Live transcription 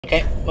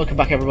Okay, welcome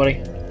back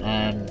everybody,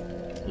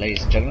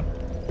 ladies and gentlemen.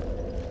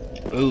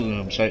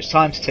 Boom! So it's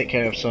time to take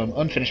care of some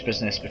unfinished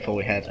business before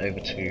we head over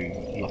to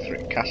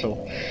Lothric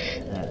Castle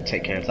and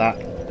take care of that.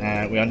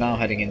 We are now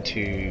heading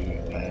into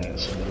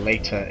some of the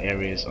later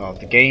areas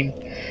of the game,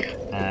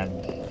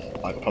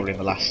 like probably in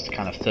the last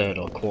kind of third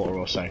or quarter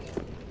or so.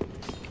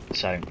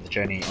 So the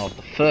journey of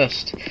the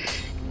first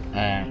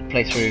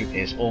playthrough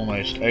is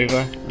almost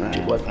over.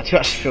 I do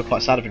actually feel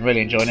quite sad. I've been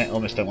really enjoying it.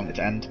 Almost don't want it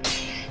to end.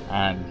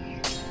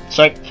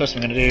 So first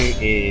thing I'm going to do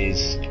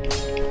is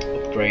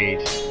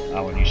upgrade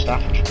our new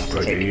staff, which I'm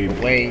going to take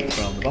away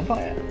from the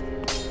bonfire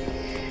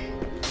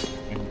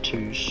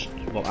into,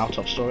 well, out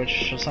of storage,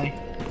 should I say.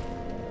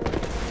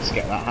 Let's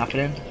get that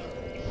happening.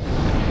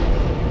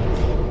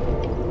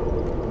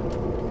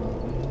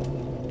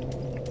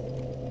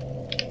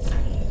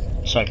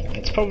 So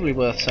it's probably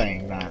worth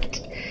saying that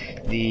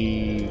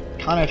the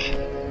kind of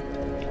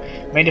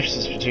main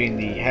differences between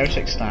the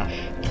heretic staff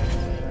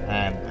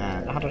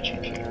and how do I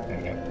change it? There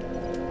we go.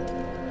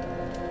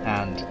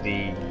 And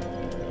the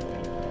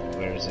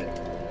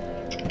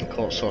the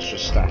court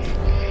sorcerer's staff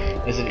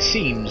is that it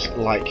seems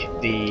like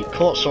the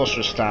court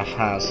sorcerer's staff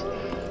has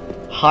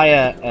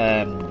higher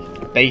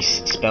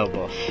base spell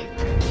buff,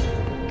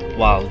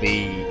 while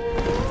the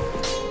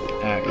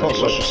court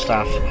sorcerer's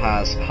staff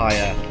has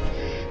higher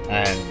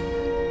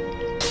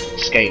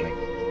scaling.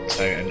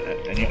 So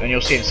and you'll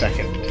see in a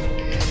second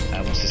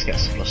once this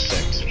gets to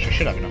 +6, which we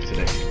should have enough to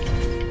do,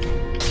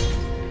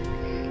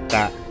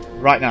 that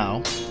right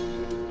now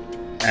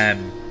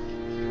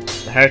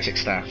the heretic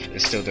staff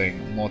is still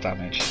doing more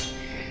damage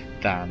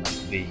than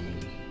the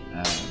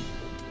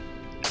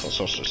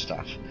sorcerer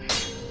staff.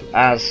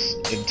 As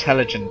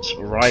intelligence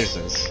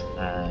rises,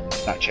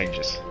 that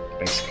changes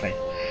basically.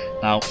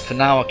 Now, for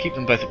now, I'll keep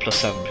them both at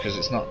 +7 because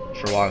it's not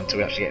for a while until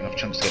we actually get enough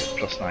chunks to get to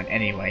 +9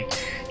 anyway.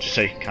 Just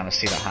so you can kind of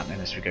see that happening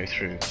as we go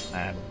through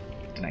the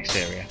next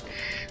area.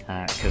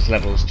 Because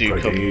levels do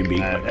come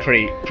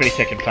pretty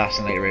thick and fast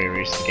in later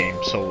areas of the game,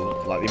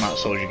 so like the amount of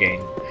souls you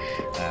gain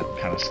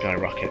kind of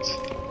skyrockets.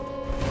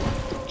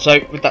 So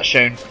with that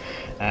shown,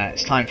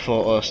 it's time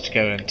for us to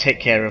go and take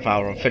care of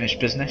our unfinished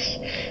business.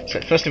 So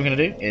the first thing we're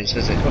going to do is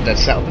visit Undead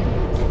Settlement.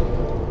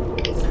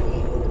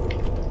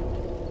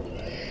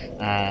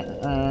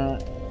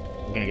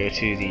 We're going to go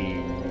to the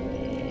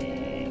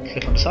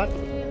cliff on the side.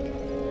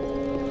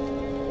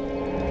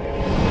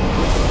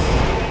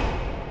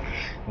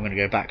 We're going to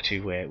go back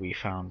to where we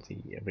found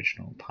the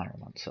original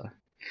pyromancer.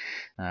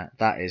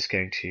 That is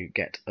going to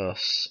get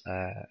us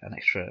an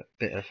extra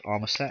bit of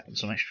armor set and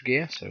some extra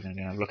gear, so we're going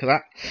to go and have a look at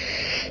that.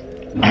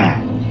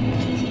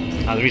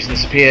 Now the reason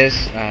this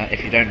appears,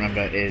 if you don't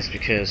remember, is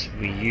because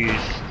we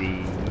used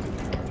the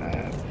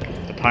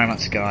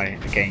pyromancer guy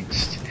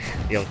against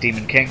the old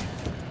demon king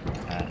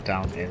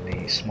down in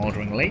the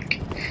smouldering lake,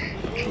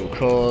 which will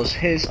cause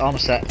his armor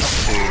set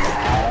to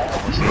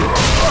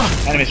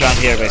enemies around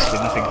here are basically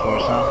nothing for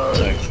us now,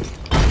 so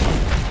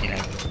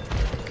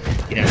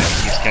you don't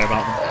have to care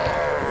about them.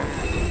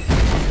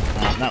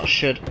 That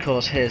should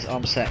cause his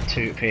armor set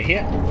to appear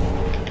here,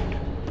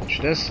 which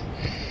it does.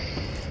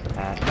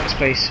 Next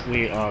place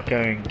we are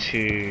going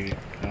to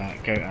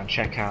go and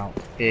check out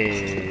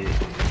is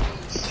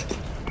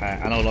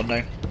Anno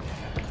Londo.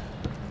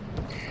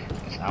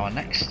 It's our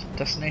next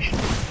destination.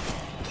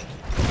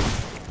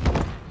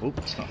 Oop,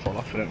 let's not fall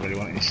off, we don't really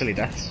want any silly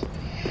deaths.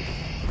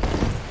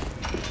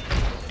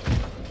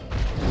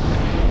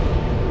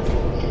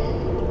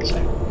 So,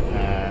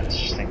 let's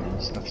just think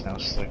there's nothing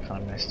else that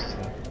kind of missed, is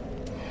there?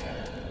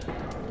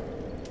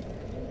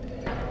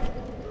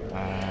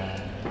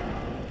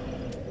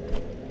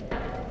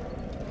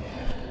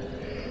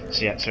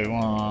 So yeah, so we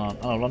want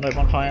Londo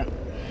bonfire.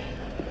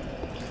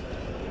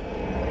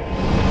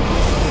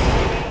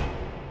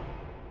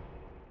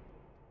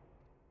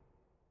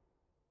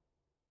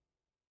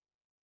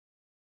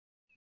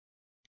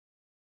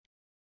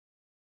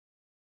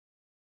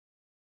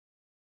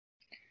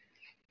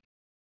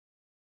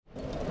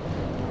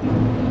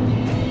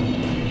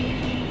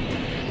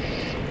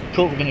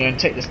 Cool, we're going to go and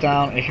take this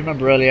down. And if you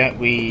remember earlier,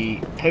 we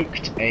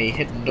poked a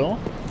hidden door.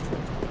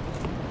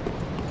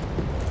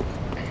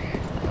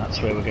 And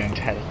that's where we're going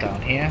to head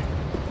down here.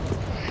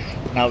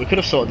 Now, we could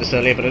have sorted this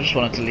earlier, but I just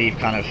wanted to leave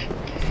kind of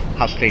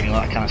house cleaning and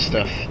all that kind of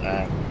stuff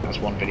as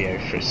one video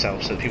for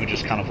itself, so that people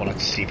just kind of wanted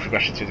to see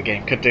progression through the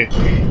game could do.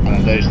 And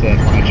then those that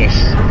want to just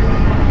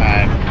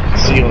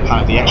see all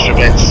kind of the extra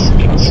bits,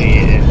 you can see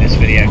it in this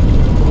video.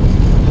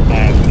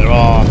 There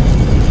are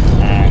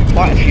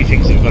quite a few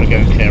things that we've got to go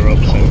and clear up,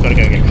 so we've got to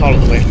go and get Call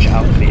of the Witch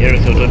out of the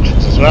Irithyll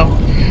dungeons as well,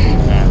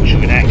 which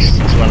will be next,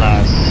 as well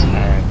as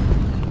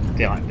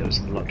the item that was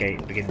in the lock gate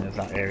at the beginning of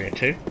that area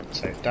too.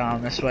 So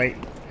down this way,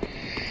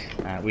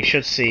 we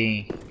should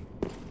see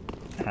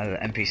the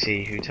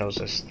NPC who tells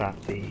us that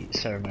the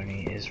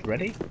ceremony is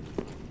ready.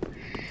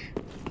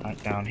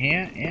 Right down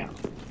here, yeah.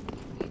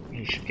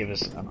 He should give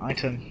us an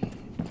item.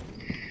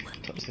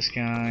 Touch this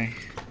guy.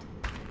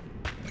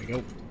 There we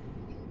go.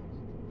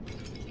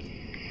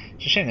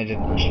 It's a shame they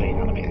didn't actually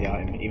animate the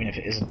item, even if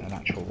it isn't an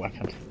actual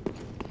weapon.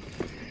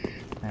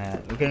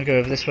 We're going to go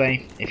over this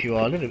way. If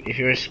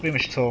you're a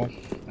squeamish at all,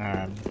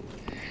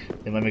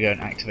 then when we go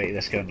and activate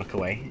this, go and look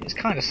away. It's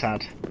kind of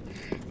sad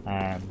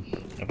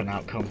of an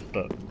outcome,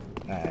 but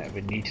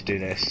we need to do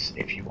this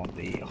if you want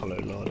the Hollow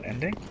Lord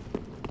ending.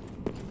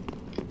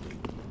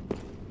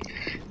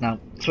 Now,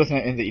 it's worth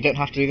noting that you don't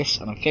have to do this,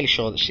 and I'm fairly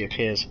sure that she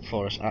appears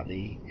for us at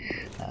the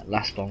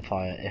last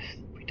bonfire if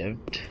we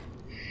don't.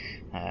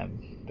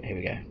 But here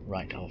we go,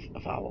 Rite of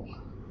Avowal.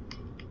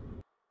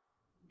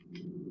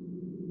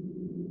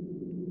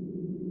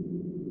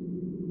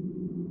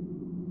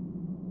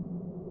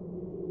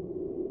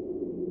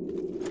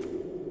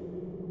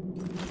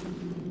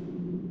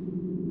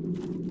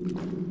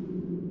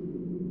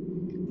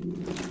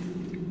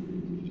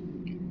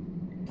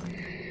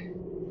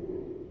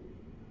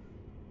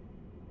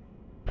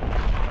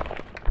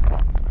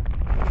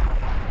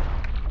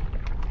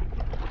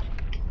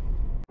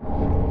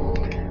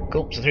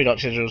 Cool, so 3 dark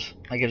sigils,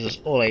 that gives us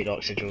all 8 dark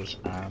sigils,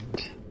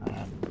 and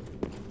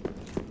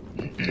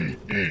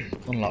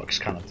unlocks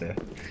kind of the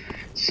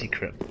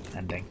secret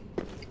ending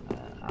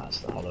as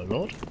the Hollow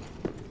Lord.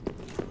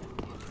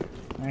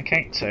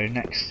 Okay, so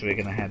next we're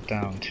going to head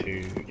down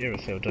to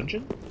Irithyll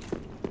Dungeon.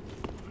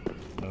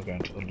 We're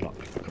going to unlock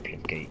a couple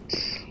of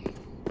gates.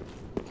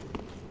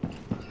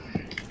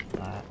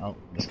 Oh,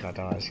 this guy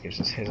dies, gives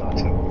us his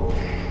item,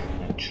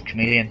 which is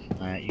Chameleon.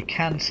 You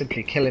can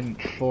simply kill him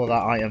for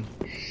that item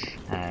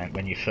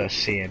when you first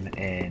see him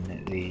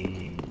in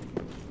the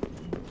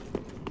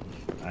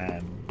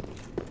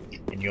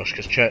in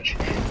Yoshka's church,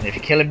 and if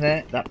you kill him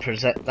there, that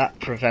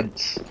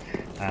prevents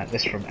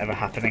this from ever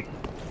happening.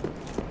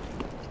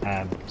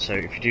 So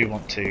if you do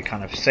want to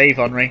kind of save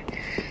Henri,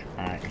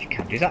 you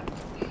can do that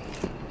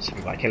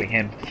simply by killing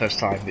him the first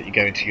time that you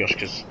go into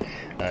Yoshka's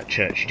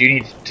church. You do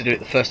need to do it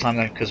the first time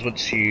though, because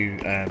once you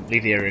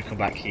leave the area and come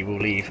back, he will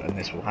leave and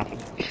this will happen,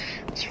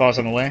 as far as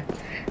I'm aware.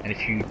 And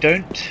if you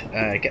don't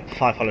get the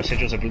 5 hollow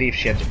sigils, I believe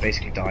she ends up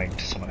basically dying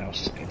to someone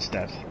else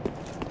instead.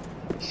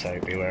 So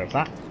be aware of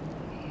that.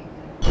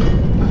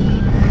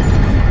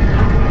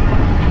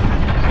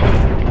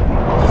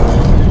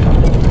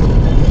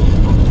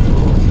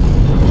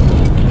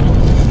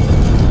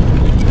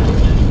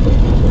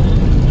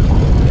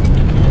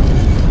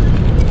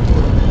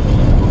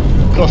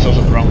 Of course I was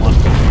on the wrong one.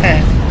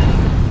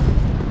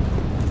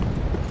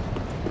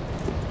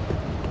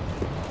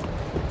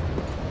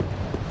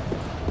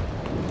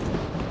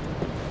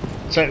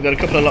 So we've got a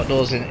couple of locked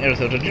doors in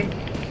Irithyll Dungeon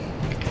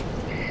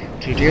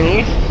to deal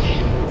with.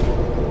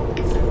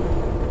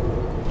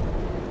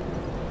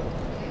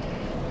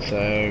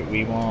 So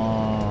we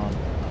want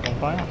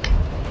bonfire.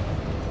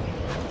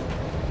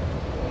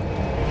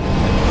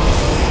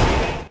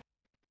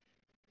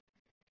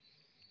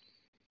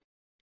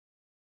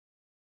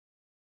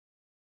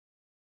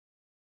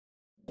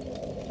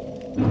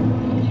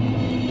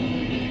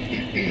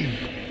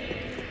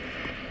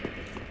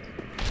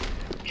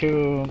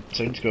 Cool,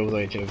 so we need to go all the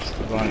way to the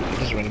right. It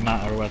doesn't really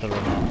matter whether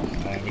or not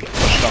we get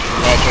pushed off the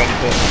ledge or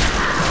anything.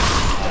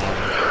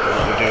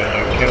 What we're doing,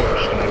 don't kill, we're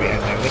just going to be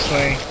heading this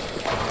way.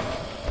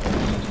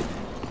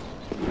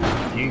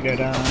 You go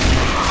down.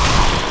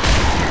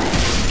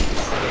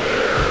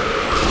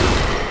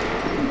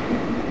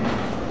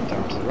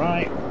 Down to the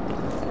right.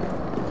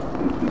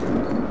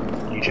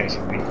 You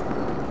chasing me.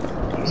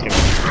 Let's go.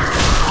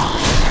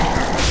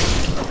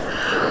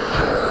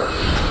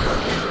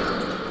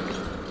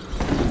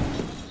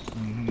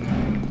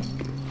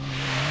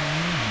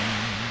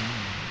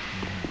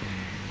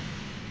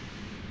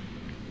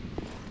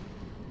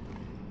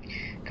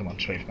 Come on,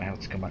 just wait for my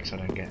health to come back so I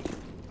don't get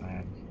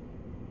a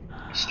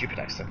stupid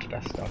accidental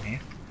death down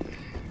here.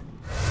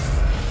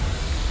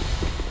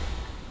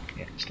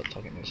 Yeah, stop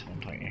targeting this one,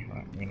 don't you?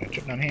 Right, we're going to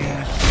jump down here.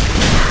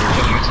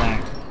 Jumping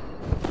attack.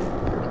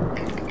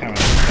 Carry on.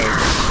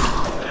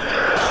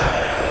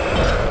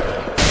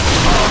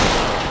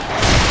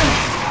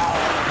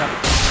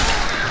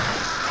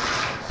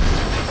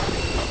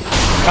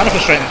 Kind of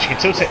frustrating that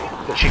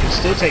she can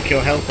still take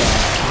your health out,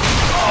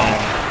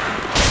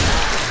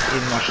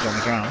 even while she's on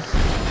the ground.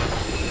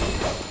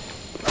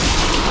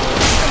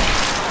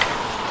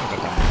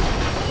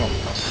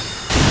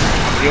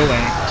 Your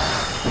way.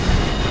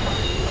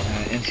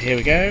 Into here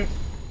we go.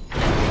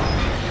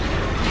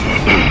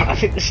 I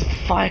think this is the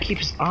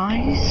Firekeeper's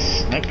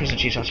Eyes. No, Prison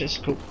Chief's Ashes.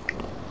 Cool.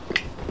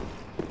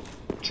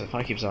 So the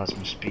Firekeeper's Eyes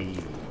must be.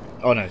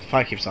 Oh no, the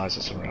Firekeeper's Eyes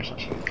are somewhere else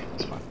actually.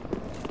 That's fine.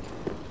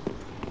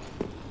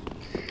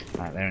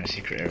 They're in a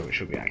secret area which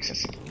we'll be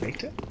accessing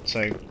later.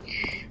 So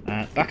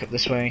back up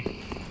this way.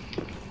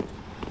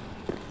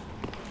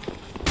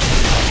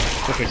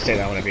 Feel free to take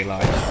that whenever you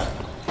like.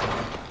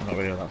 I'm not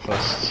really all that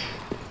fussed.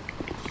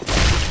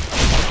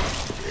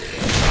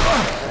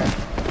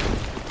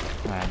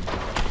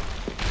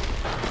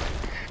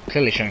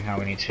 Clearly showing how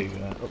we need to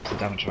up the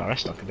damage of our S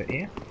stock a bit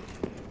here.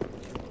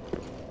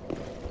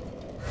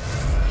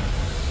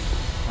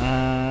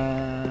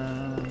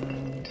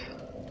 And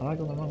have I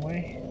gone the wrong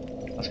way?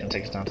 That's going to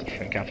take us down to the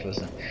Frink Capital,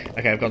 isn't it?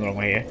 Okay, I've gone the wrong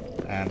way here.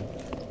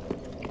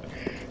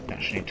 We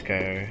actually need to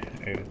go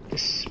over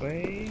this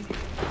way.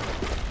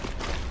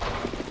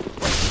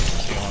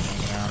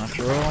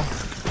 after all.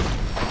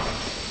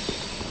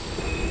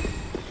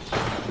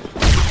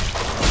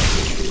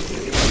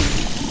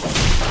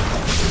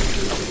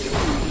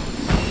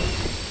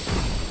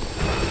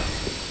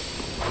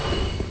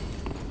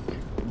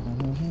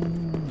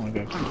 I'll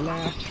go to the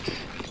left.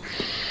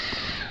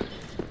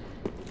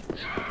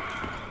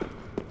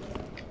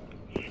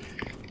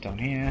 Down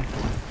here.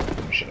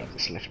 We should have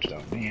this lift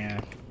down here.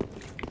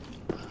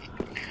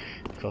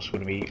 Of course, we're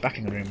going to be back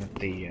in the room with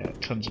the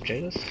tons of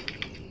jailers.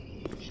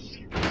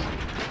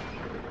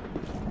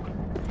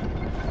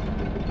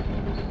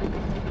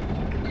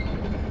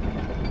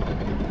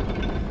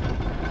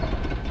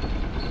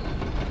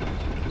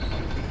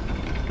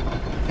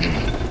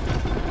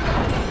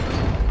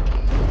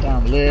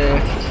 Down the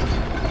lift.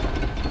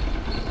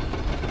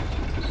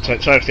 So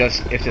sorry if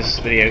this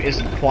video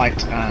isn't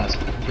quite as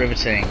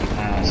riveting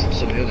as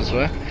some of the others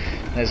were.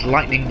 There's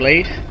Lightning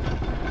Blade.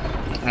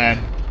 I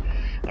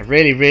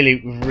really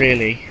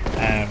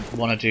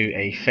want to do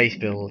a faith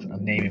build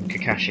and name him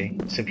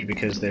Kakashi, simply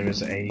because there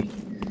is a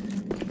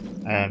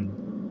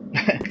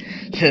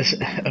there's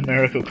a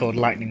miracle called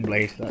Lightning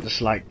Blade that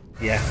just like,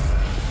 yeah,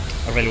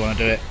 I really want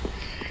to do it.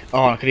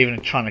 Oh, I could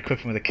even try and equip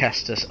him with a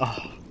Kestis. Oh,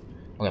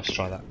 I'll have to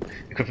try that.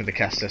 Equip him with a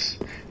Kestis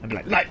and be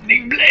like,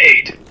 Lightning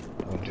Blade!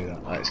 I won't do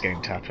that. That is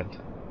going to happen.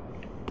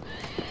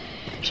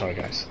 I'm sorry,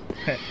 guys.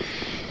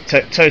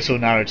 Total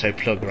Naruto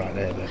plug right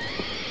there, but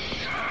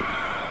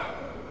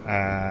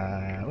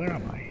where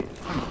am I?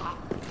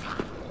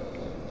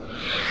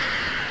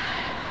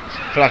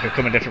 I feel like I've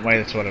come a different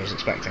way to what I was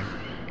expecting.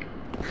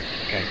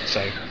 Okay,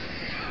 so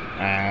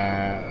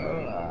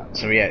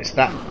yeah, it's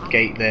that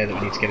gate there that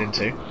we need to get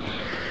into.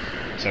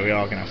 So we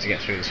are going to have to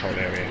get through this whole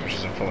area, which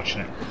is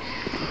unfortunate.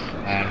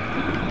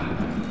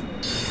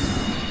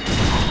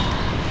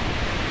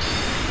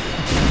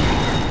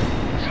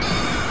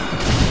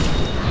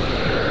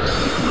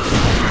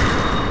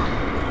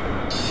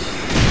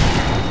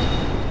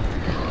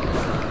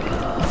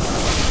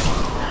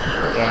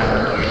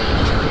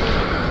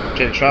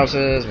 Jaded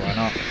trousers, why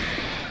not?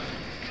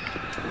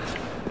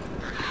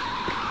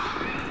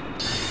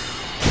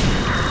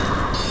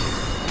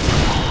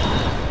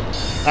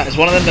 That is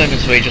one of the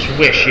moments where you just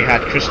wish you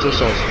had crystal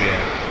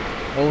sorcerer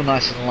all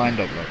nice and lined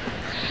up, look.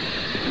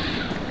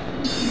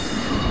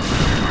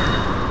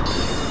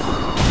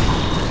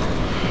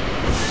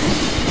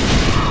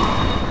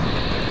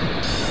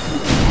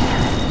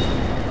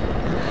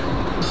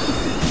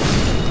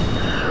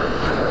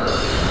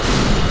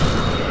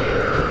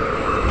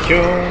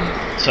 Cool.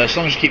 So as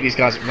long as you keep these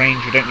guys at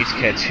range, we don't need to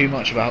care too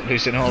much about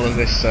losing all of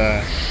this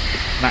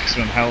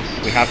maximum health.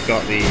 We have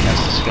got the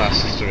Estus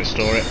Flasks to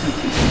restore it.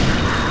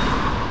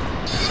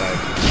 So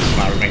it's just a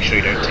matter of making sure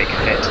you don't take a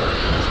hit.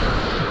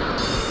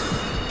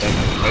 Don't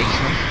overload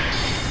them.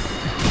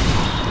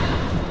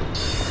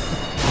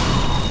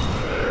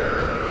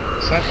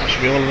 So that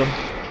should be all of them.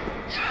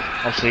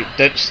 Obviously,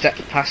 don't step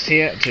past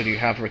here until you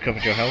have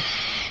recovered your health.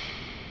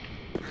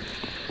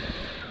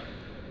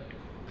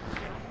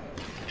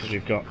 Because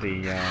we've got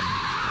the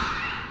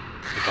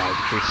guy with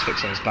the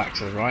crucifix on his back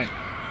to the right.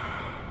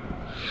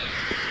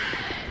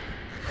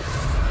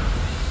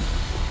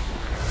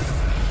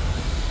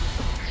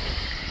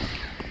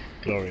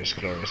 Glorious,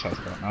 glorious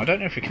health bar. Now I don't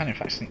know if we can in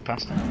fact sneak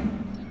past him.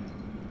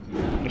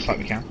 Looks like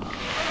we can.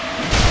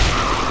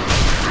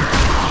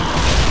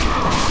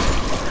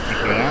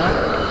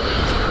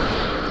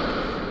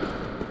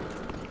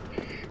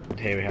 And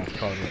here we have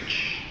Carla,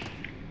 which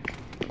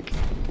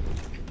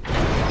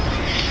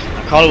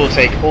now Carla will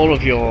take all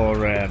of your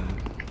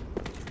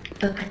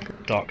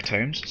dark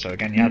tomes. So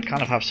again, you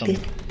kind of have some of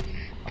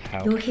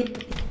help.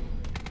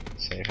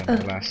 Save him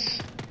less.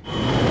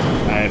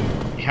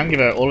 You can give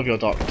her all of your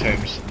dark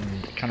tomes.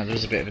 Kind of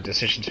there's a bit of a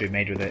decision to be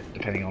made with it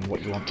depending on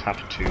what you want to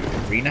happen to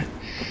Arena,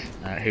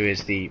 who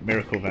is the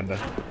miracle vendor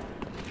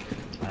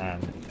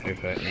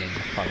over in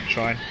Pilot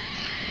Shrine.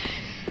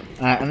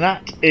 And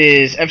that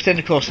is everything.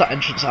 Of course, that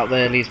entrance out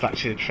there leads back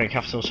to the train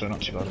capital, so we're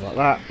not too bad about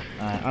that.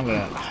 I'm going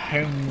to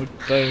homeward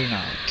bone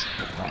out.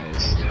 That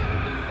is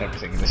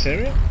everything in this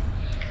area.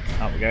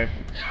 Out we go.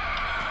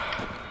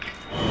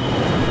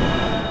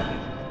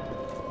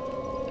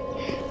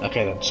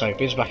 Okay then, so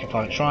Beers back in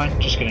Pilot Shrine.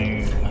 Just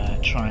going to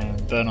try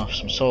and burn off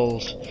some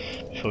souls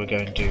before we go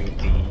and do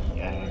the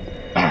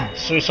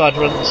suicide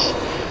runs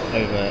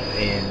over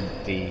in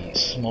the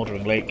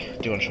Smouldering Lake.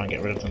 Do want to try and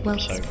get rid of them,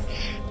 so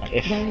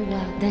if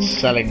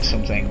selling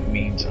something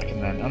means I can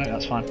then... Oh no,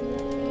 that's fine.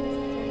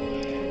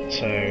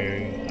 So,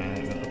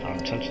 we'll up our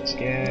intelligence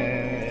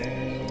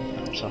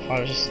again, ups our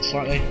fire resistance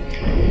slightly.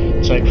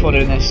 So before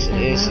doing this,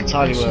 it's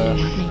entirely worth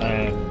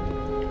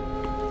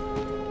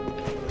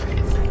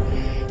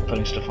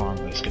putting stuff on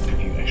that's going to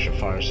give you extra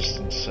fire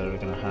resistance. So we're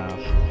going to have,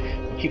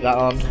 we'll keep that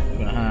on. We're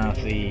going to have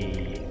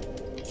the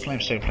flame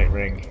stone plate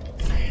ring.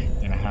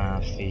 We're going to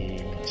have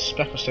the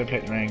speckle stone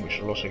plate ring, which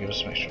will also give us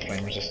some extra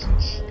flame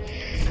resistance.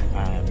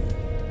 And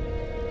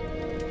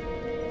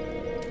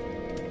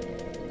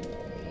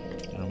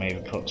I may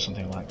even put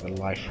something like the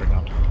life ring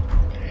on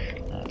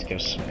to give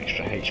us some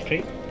extra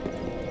HP.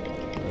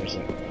 Where is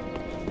it?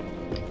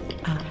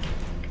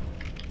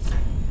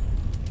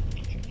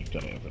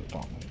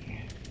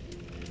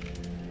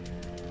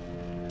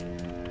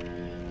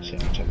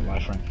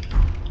 rifling.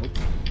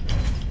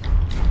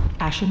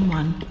 Ashen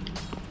 1.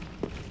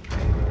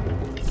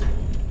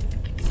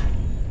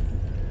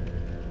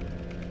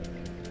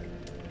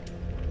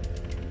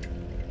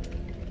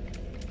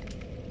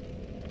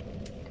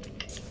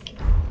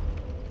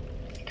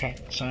 Okay,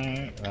 so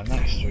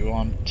next we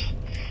want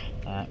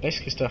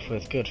basically stuff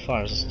with good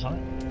fire resistance on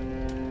it.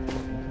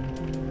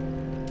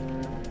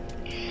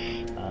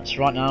 So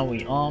right now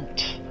we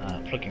aren't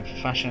plugging for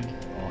fashion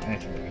or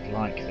anything that we'd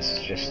like. This is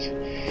just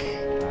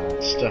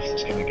stuff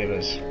that's going to give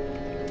us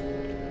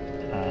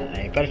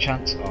a better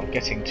chance of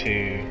getting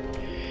to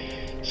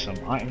some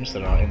items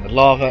that are in the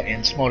lava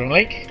in Smouldering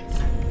Lake.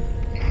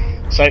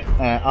 So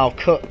I'll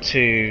cut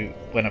to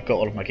when I've got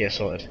all of my gear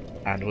sorted,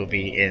 and we'll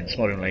be in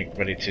Smouldering Lake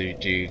ready to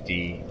do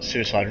the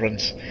suicide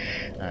runs.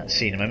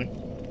 See you in a moment.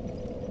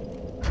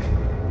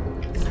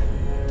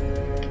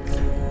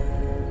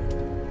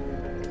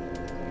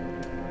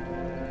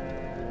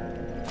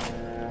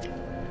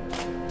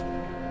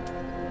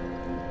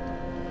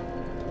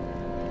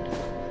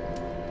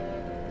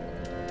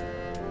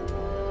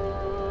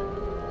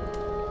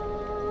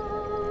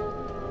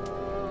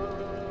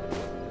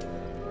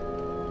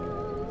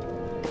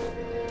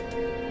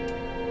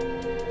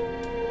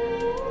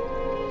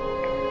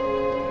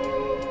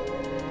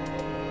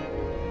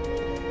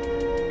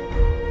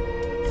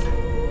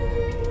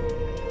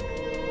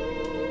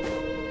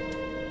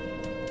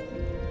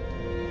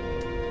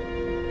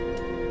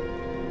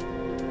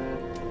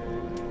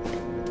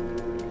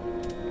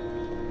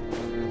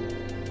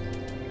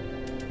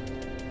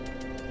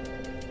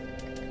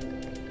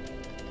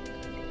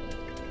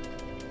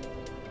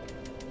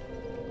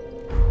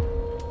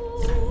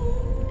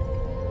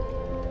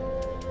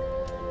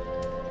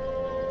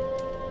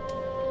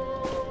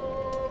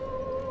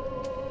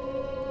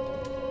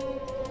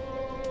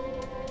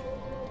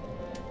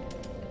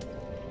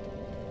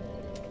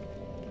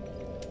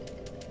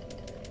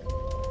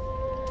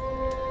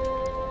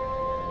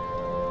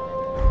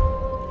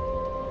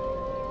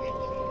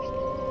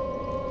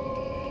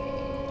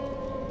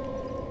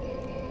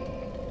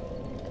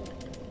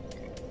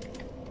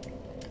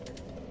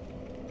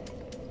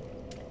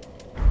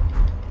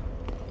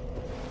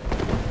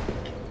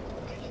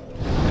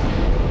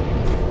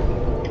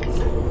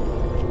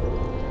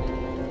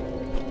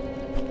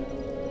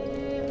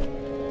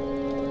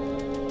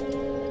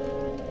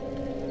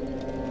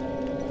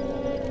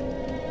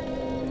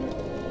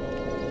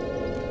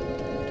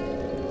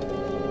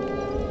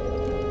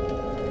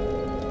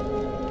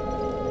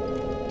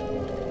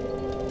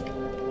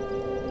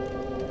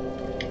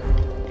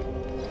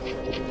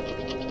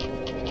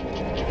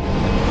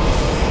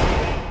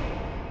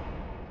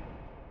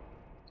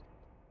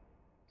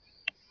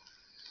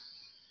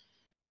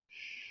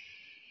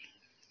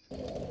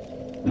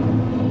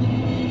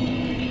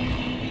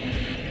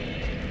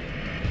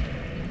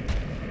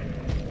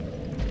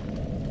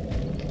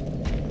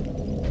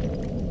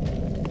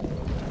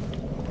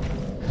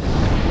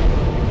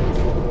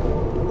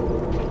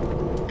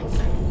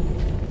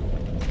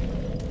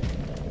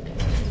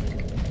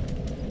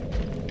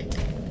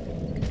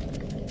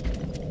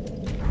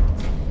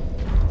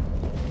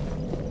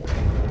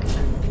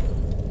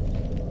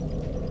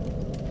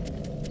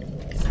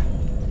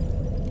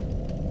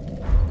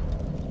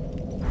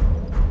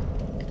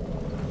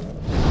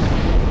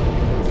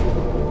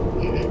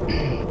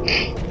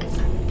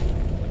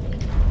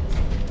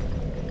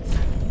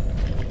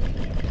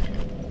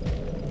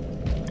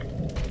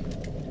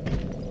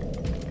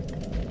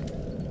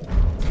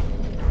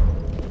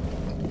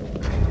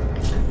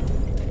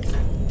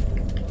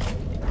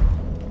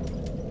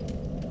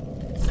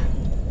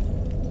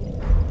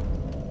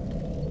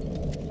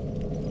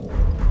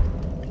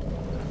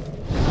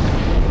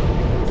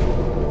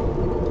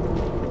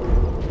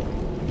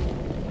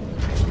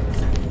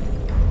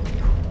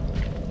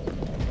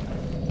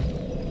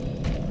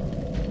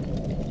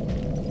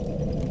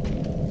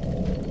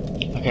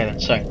 Okay then,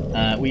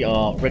 so we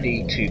are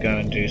ready to go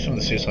and do some of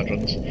the suicide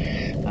runs. We're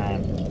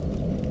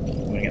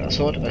going to get that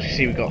sword. As you can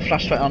see, we've got a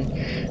flash threat on,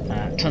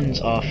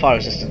 tons of fire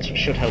resistance, which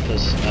should help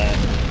us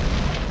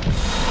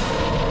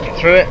get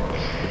through it,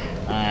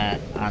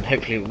 and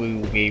hopefully we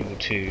will be able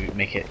to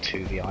make it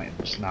to the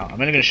items. Now, I'm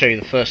only going to show you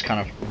the first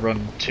kind of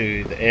run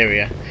to the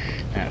area.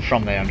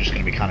 From there, I'm just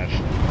going to be kind of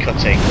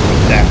cutting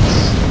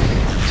depths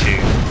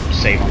to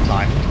save on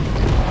time.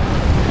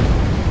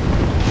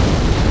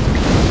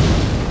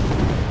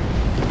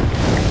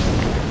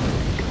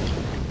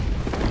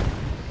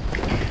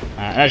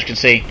 And as you can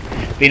see,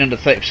 being under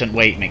 30%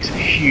 weight makes a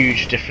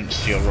huge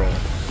difference to your roll,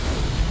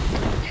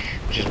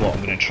 which is what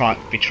I'm going to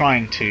be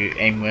trying to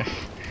aim with,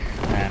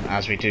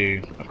 as we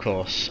do, of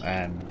course,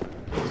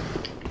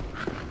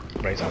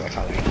 raise our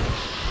vitality.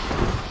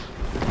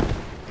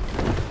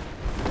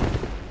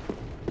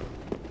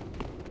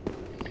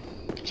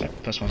 So,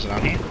 first one's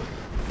down here.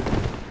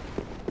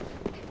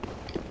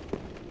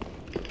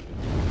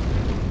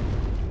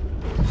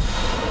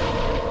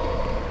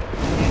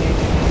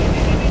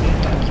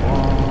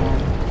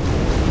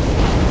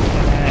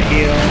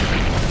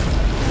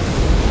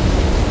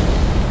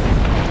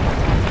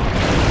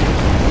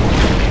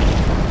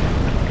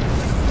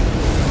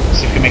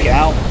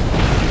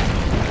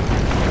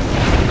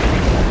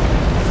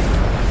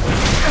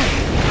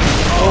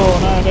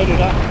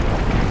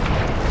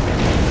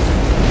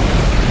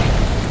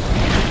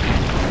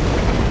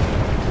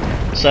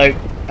 So,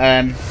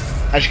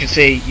 as you can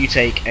see, you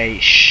take a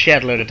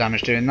shed load of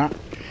damage doing that.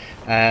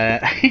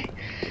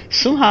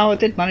 Somehow I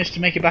did manage to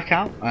make it back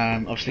out,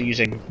 obviously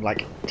using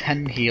like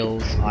 10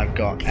 heals. I've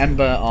got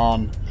Ember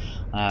on,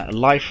 a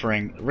Life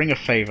Ring, Ring of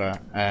Favour,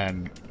 a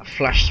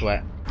Flash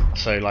Sweat,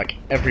 so like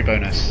every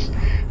bonus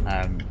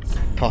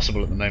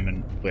possible at the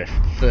moment with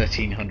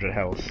 1300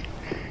 health.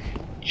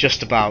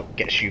 Just about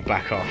gets you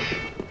back off,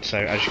 so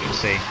as you can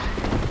see,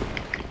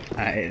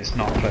 it is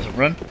not a pleasant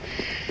run.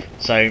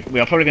 So we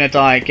are probably going to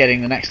die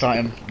getting the next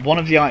item. One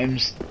of the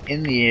items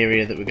in the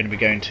area that we're going to be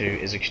going to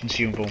is a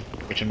consumable,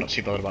 which I'm not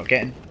too bothered about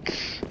getting,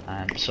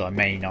 so I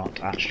may not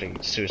actually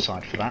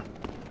suicide for that.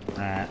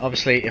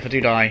 Obviously, if I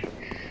do die,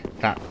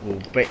 that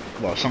will be,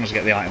 well, as long as I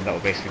get the item, that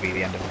will basically be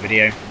the end of the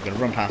video. I'm going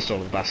to run past all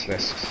of the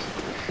basilisks,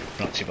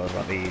 not too bothered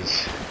about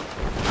these.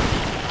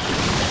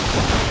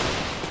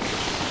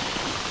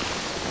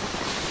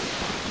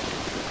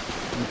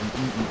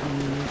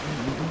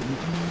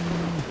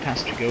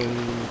 Past we go,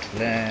 to the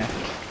left.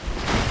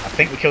 I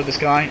think we killed this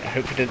guy. I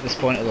hope we did at this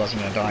point, otherwise I'm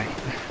going to die.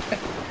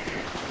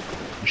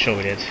 I'm sure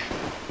we did.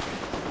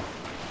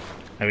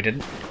 No, we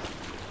didn't.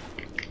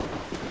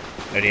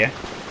 Oh dear.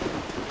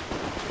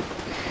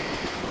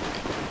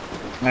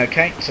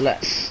 Okay, so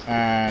let's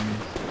I'm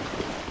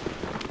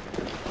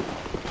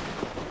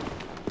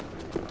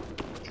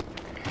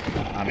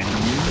in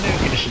no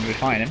condition to be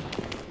fighting him.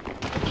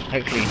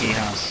 Hopefully he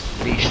has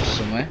leashed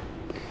somewhere.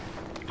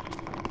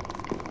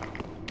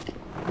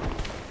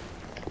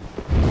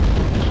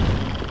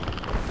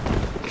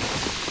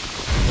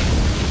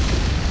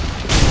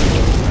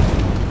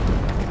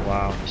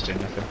 Wow, it's doing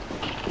nothing.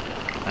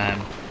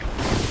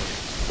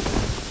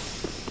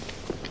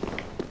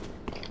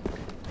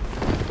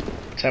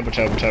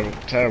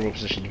 Terrible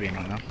position to be in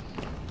right now.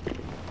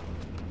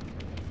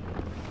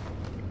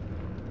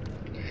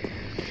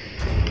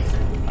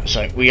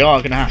 So we are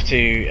going to have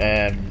to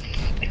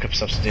equip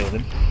ourselves to deal with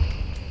him.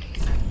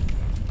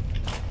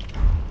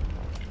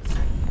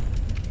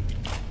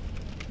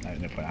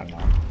 No point having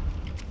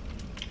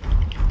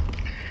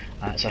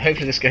that. So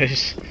hopefully this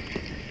goes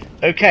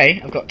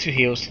okay. I've got 2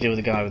 heals to deal with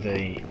the guy with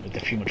the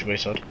fumal trigger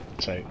sword,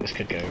 so this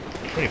could go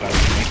pretty bad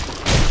for me.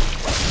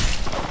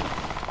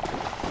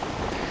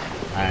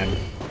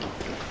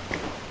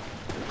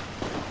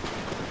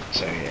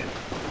 So yeah,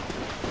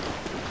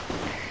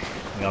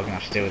 we are going to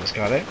have to deal with this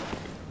guy though.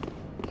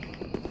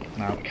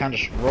 Now we can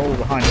just roll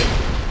behind him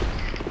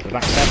to the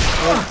back step.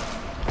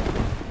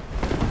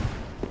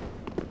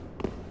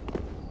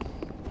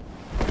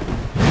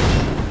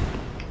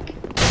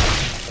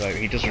 So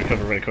he does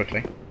recover really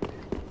quickly.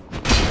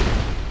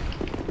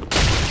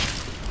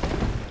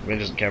 Really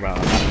doesn't care about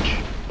that damage.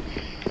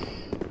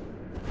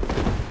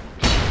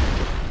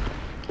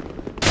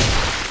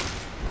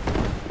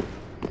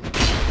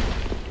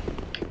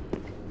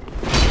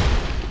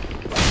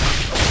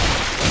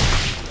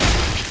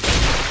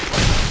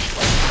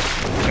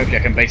 Hopefully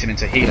I can bait him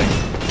into healing,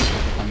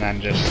 and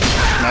then just,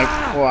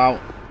 nope, wow.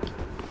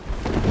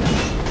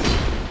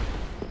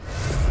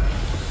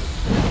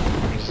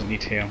 He doesn't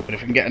need to heal, but if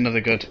we can get another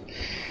good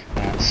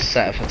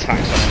set of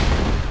attacks on him,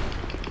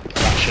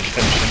 that should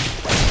finish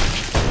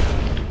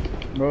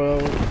him.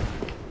 Roll.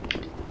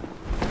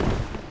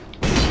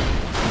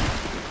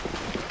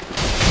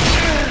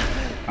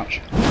 Ouch.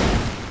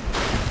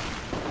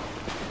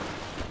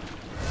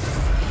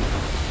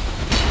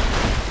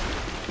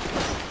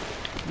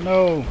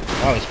 No!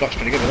 Oh, this block's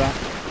pretty good with that.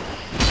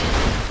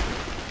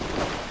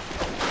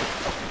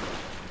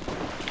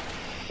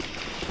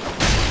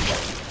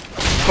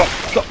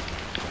 Stop!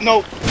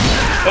 No!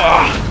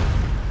 Ah!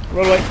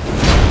 Roll away.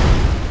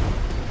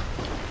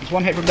 There's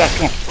one hit from death,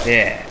 come on.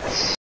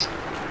 Yes!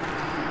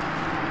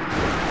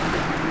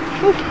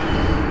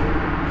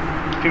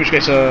 Fumal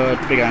trigger sword,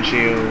 big iron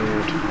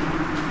shield.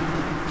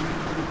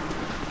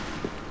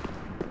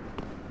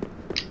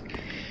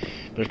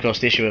 But of course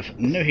the issue of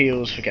no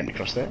heals for getting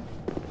across there.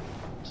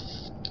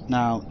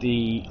 Now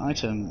the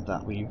item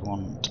that we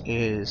want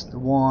is the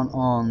one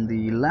on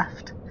the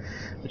left,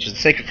 which is the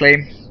Sacred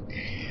Flame.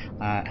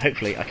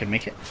 Hopefully I can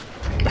make it.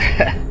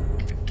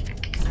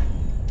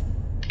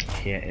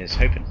 Here is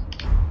hoping.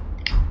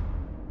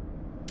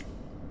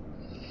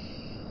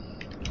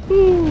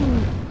 Woo!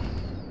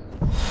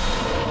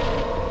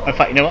 In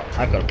fact, you know what?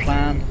 I've got a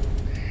plan.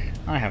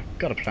 I have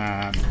got a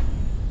plan.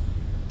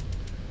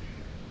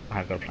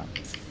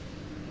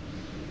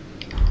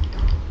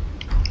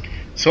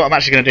 So what I'm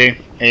actually going to do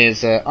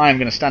is I'm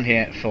going to stand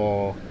here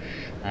for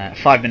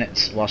 5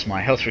 minutes whilst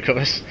my health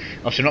recovers.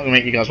 Obviously I'm not going to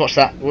make you guys watch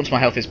that. Once my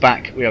health is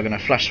back, we are going to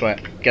flash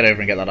sweat, get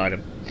over and get that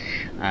item.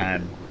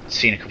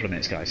 See you in a couple of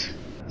minutes, guys.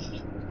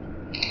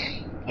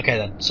 Okay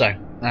then, so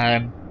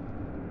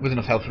with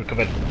enough health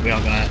recovered, we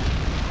are going to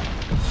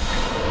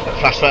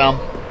flash sweat on,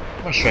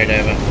 run straight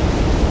over,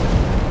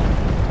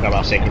 grab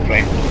our Sacred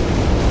Flame.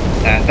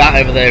 That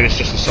over there is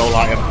just a soul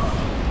item,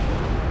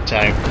 so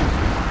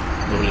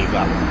we'll leave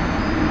that one.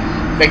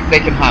 They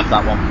can have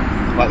that one.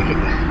 Like,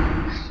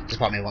 just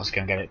part of me wants to go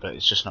and get it, but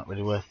it's just not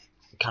really worth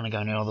kind of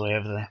going all the way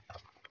over there.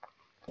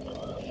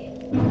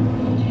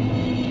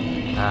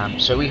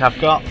 So we have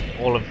got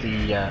all of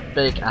the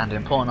big and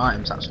important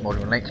items at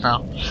Smoldering Lake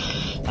now.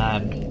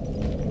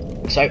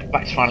 So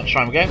back to final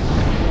try we go.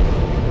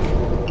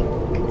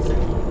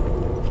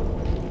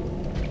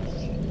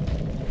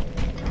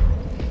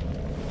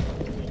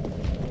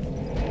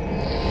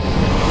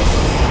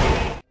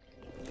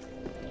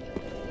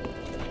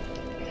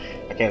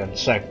 Okay then,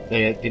 so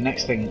the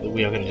next thing that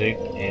we are going to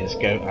do is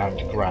go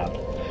and grab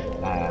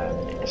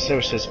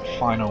Sirius's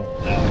final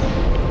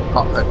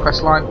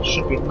quest line.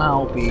 Should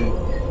now be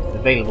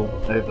available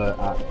over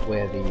at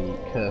where the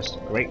cursed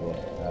Great One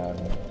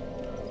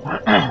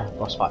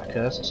boss fight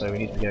occurs. So we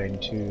need to be going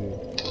to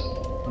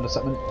under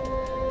settlement.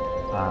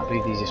 I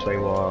believe the easiest way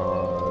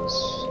was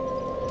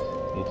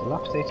the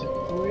dilapidated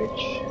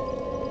bridge.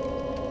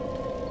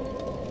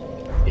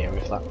 Yeah,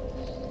 with that.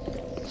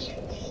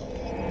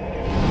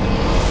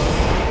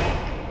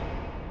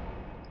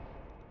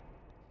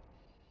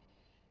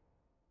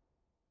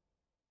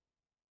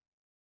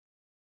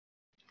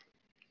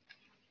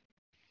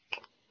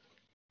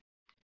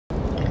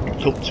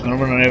 Cool, it's gonna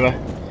run over.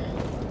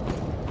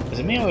 Is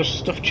it me or has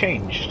stuff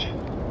changed?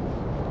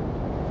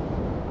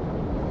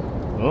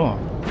 Oh.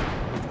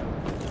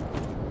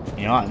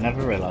 You know what, I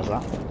never realised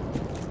that.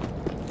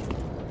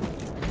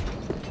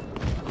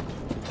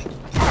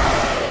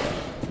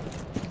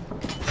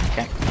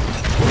 Okay.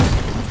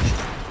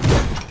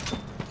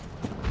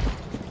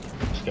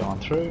 Let's go on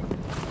through.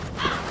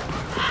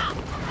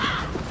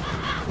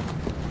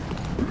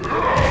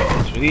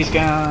 Through these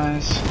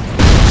guys.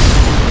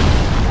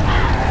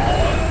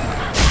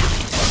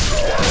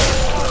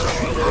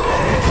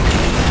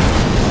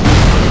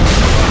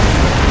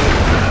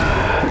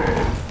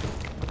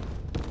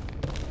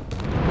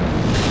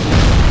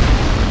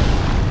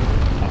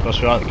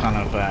 We're at the kind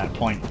of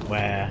point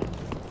where no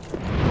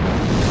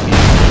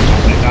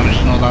damage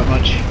and all that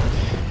much.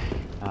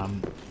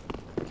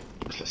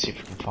 So let's see if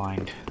we can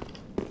find.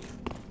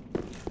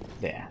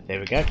 There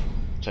we go.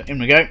 So in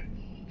we go.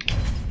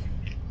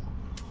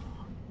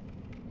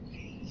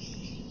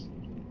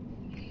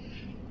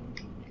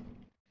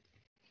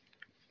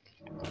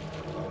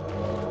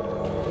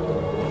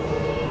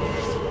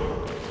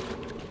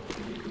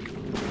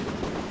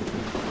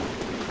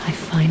 I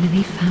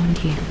finally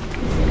found you.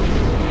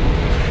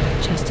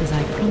 Just as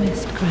I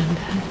promised,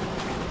 Grandad.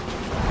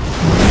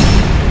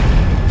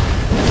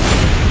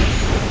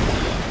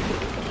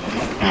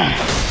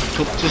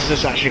 Cool. This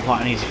is actually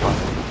quite an easy fight.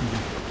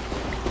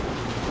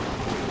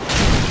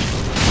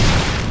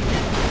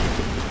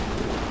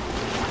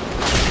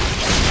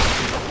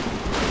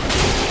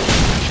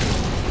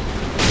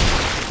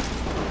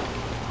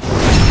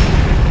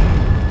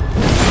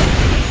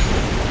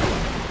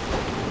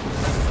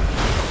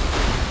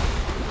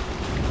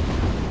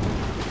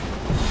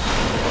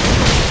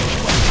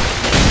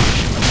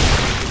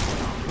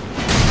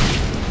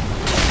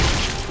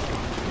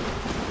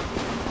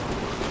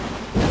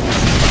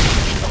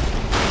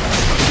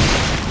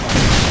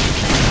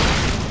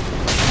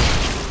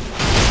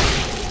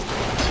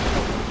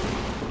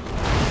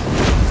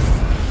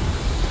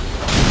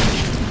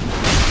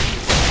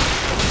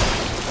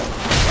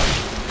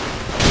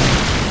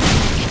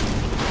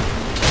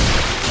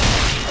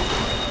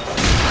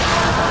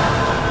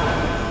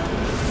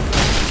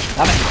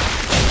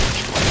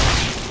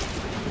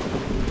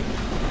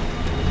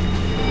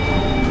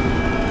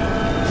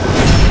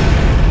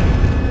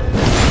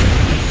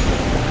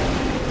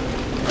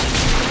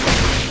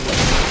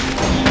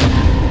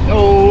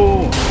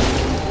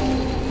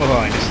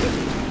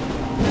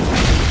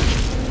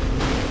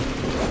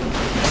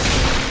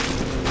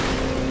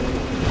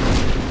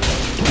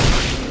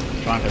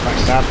 Trying to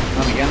backstab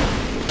him again.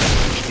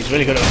 He's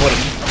really good at avoiding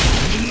him.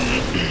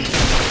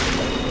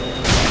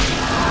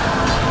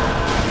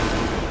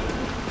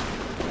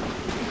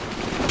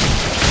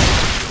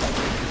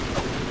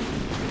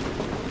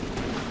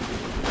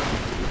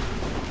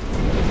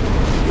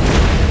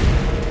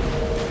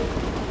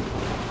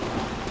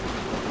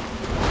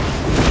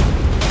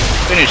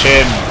 Finish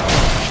him!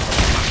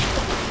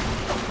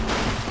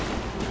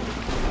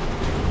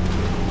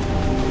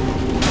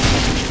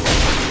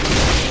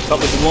 Stop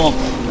with the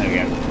warmth. There we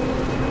go.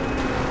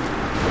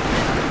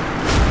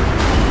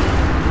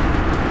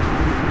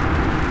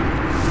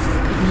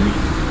 Good night,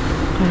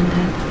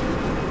 Grandad.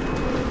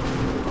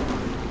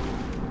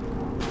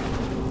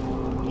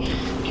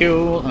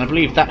 Cool, and I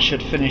believe that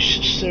should finish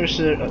Sirius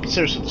of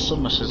the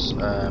Sunless's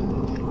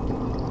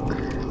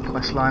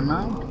quest line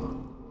now.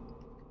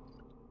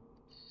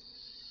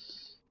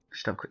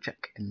 Just have a quick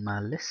check in my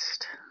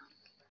list.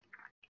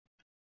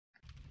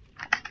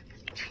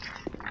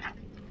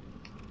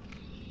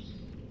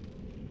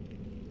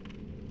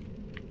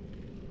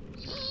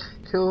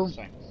 Cool.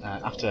 So,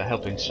 after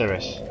helping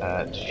Sirius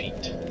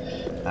defeat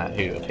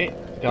the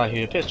guy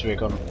who appears to be a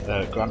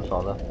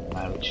grandfather,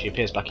 which he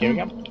appears back here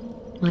again.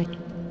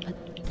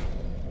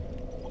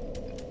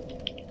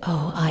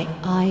 Oh,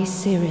 I,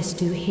 Sirius,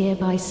 do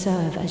hereby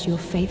serve as your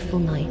faithful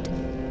knight,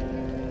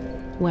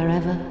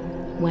 wherever,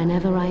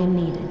 whenever I am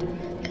needed.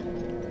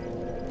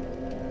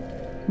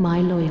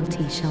 My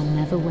loyalty shall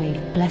never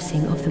waive.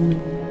 Blessing of the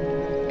moon.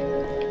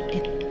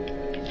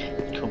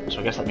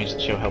 I guess that means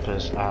that she'll help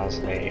us as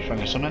a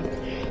friendly summon.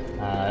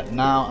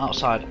 Now,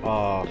 outside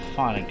of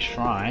Firelink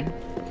Shrine,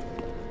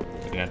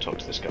 we're going to talk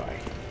to this guy.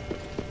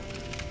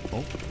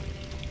 Oh,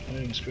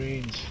 loading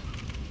screens.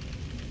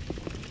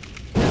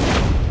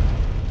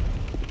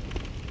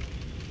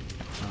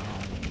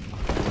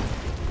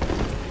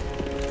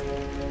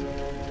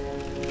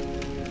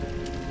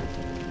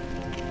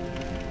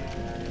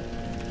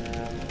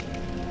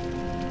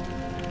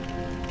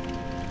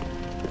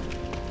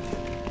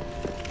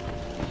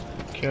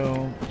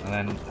 Cool, and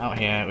then out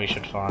here we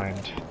should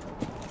find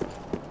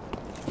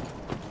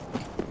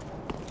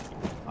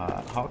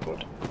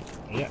hardwood.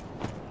 Yeah.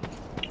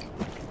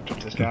 Talk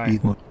to this guy.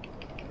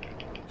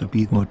 The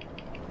bead mod.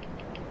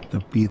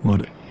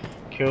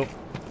 Cool.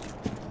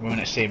 We're going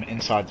to see him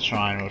inside the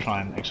shrine. We'll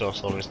try and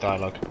exhaust all his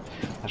dialogue.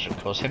 That should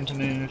cause him to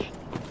move.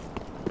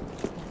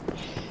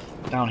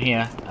 Down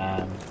here,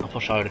 I'm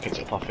not sure I would have picked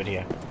it up off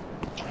video.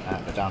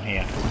 But down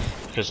here,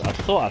 because I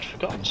thought I'd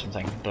forgotten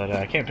something, but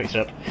I came and picked it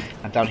up,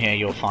 and down here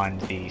you'll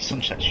find the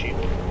sunset tube.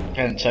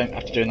 Okay, so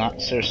after doing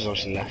that, Sirius has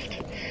obviously left.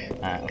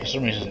 For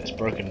some reason it's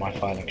broken my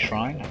Firelink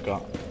Shrine. I've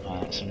got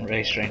some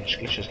really strange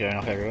glitches going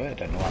off everywhere, I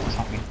don't know why that's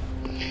happening.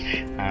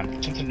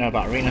 Something to know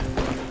about Arena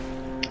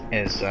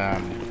is, I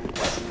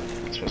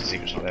suppose the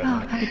secret's not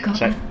there.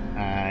 So,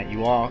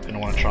 you are going to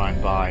want to try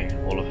and buy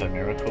all of her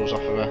miracles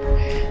off of her.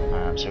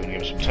 So we're going to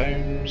give her some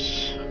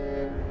tomes.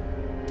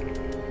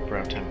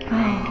 Brown temple.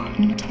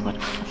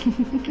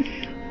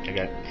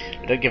 Okay.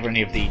 We don't give her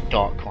any of the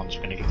dark ones,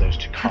 we're going to give those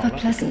to Carla. Have a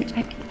pleasant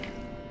day.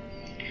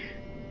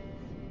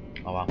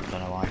 Oh well, I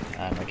don't know why.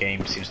 My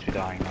game seems to be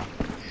dying now.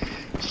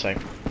 So,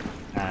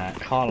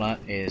 Carla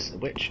is the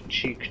witch.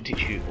 She can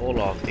teach you all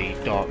of the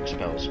dark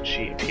spells.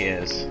 She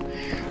appears in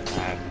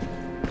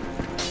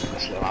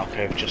this little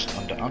alcove just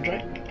under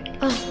Andre.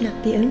 Oh,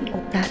 no, the only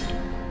that.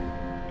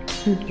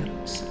 So,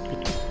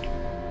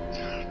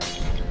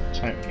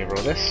 give her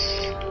all this.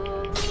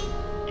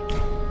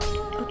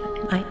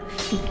 I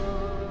feel.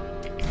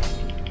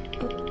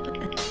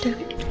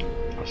 Don't.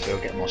 I'll still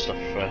get more stuff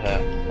for her.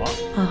 What?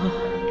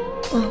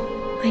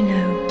 Oh, I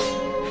know.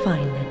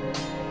 Fine then.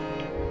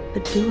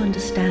 But do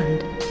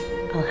understand,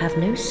 I'll have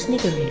no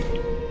sniggering.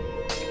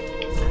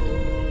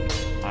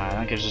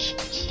 That gives us,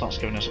 starts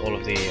giving us all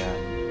of the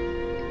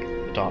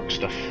dark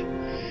stuff,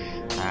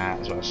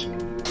 as well as some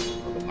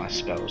other nice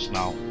spells.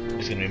 Now,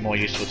 it's going to be more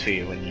useful to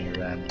you when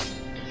you're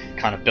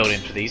kind of building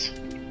for these,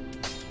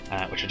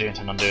 which I do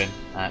intend on doing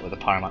with the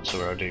Pyromancer,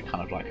 where I do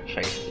kind of like a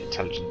faith,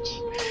 intelligence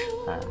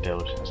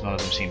build, as none of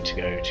them seem to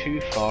go too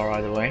far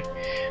either way.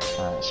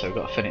 So we've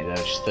got Affinity there,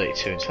 which is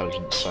 32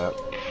 intelligence, so that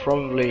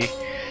probably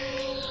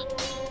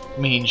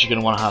means you're going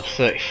to want to have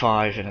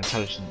 35 in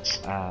intelligence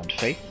and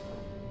faith,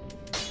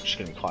 which is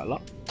going to be quite a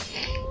lot.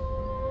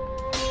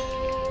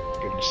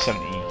 Giving us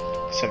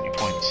 70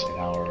 points in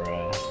our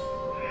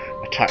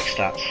attack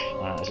stats,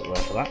 as it were,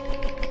 for that.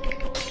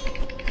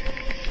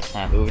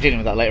 But we'll be dealing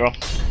with that later on.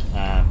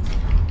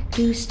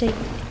 Do stay.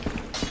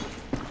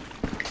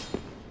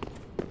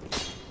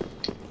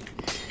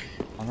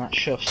 And that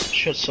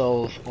should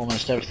solve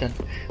almost everything.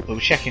 We'll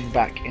be checking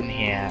back in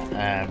here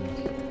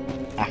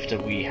after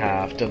we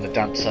have done the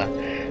dancer,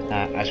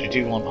 as we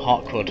do want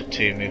Heartwood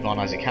to move on,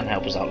 as it can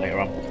help us out later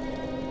on.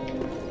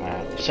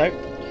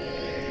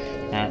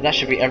 That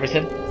should be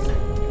everything.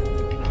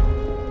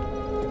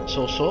 It's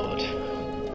all sorted.